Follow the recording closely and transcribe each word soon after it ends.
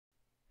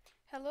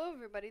Hello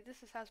everybody,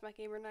 this is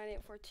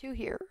HasMacGamer9842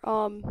 here.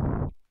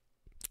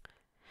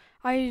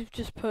 I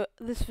just put,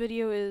 this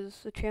video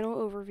is a channel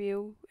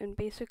overview, and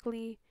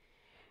basically,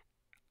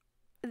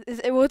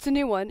 well, it's a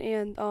new one,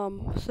 and,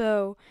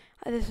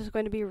 this is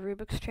going to be a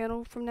Rubik's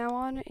channel from now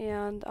on,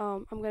 and,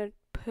 I'm going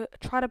to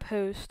try to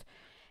post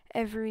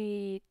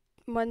every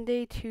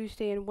Monday,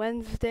 Tuesday, and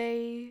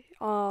Wednesday.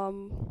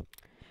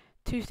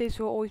 Tuesdays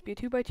will always be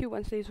 2x2,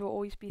 Wednesdays will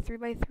always be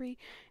 3x3,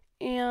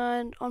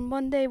 and on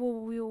Monday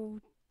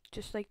we'll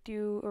just like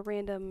do a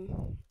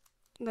random,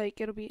 like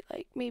it'll be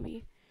like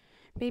maybe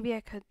I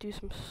could do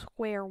some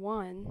square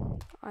one.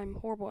 I'm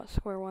horrible at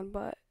square one,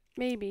 but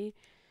maybe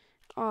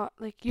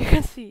like you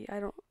can see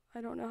I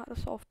don't know how to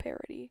solve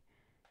parity,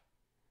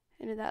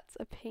 and that's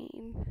a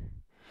pain.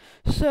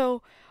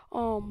 So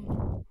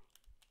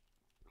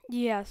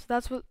yes,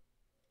 that's what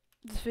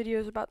this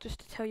video is about, just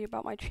to tell you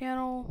about my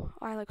channel.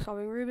 I like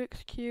solving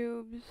Rubik's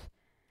cubes,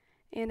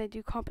 and I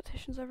do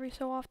competitions every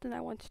so often.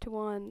 I went to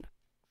one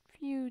a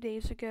few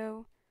days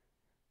ago.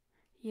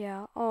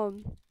 Yeah,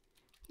 and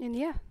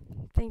yeah,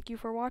 thank you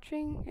for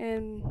watching,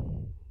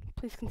 and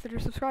please consider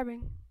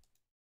subscribing.